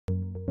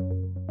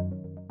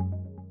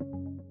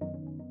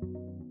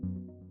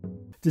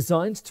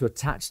Designed to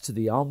attach to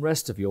the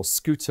armrest of your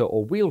scooter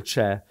or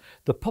wheelchair,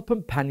 the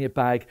Popem Pannier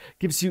Bag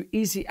gives you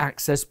easy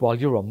access while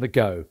you're on the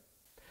go.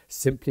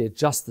 Simply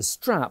adjust the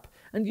strap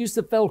and use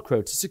the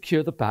Velcro to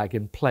secure the bag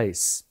in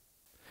place.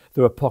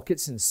 There are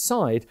pockets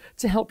inside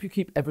to help you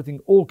keep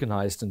everything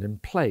organised and in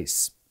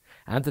place,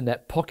 and the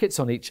net pockets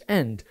on each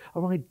end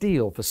are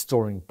ideal for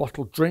storing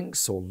bottled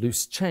drinks or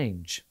loose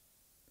change.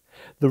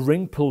 The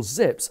ring pull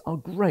zips are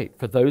great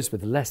for those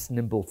with less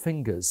nimble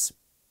fingers.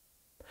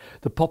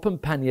 The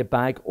Popem Pannier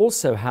Bag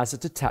also has a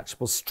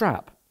detachable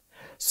strap,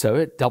 so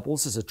it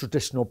doubles as a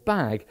traditional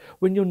bag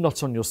when you're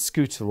not on your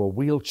scooter or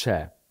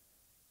wheelchair.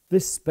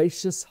 This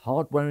spacious,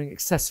 hard-wearing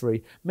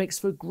accessory makes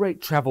for a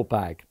great travel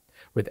bag,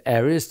 with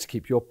areas to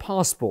keep your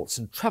passports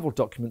and travel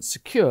documents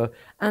secure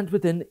and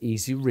within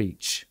easy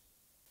reach.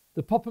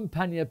 The Popem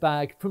Pannier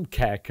Bag from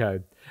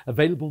CareCo,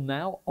 available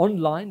now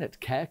online at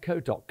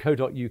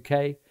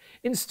careco.co.uk,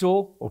 in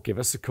store or give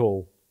us a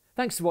call.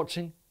 Thanks for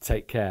watching,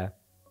 take care.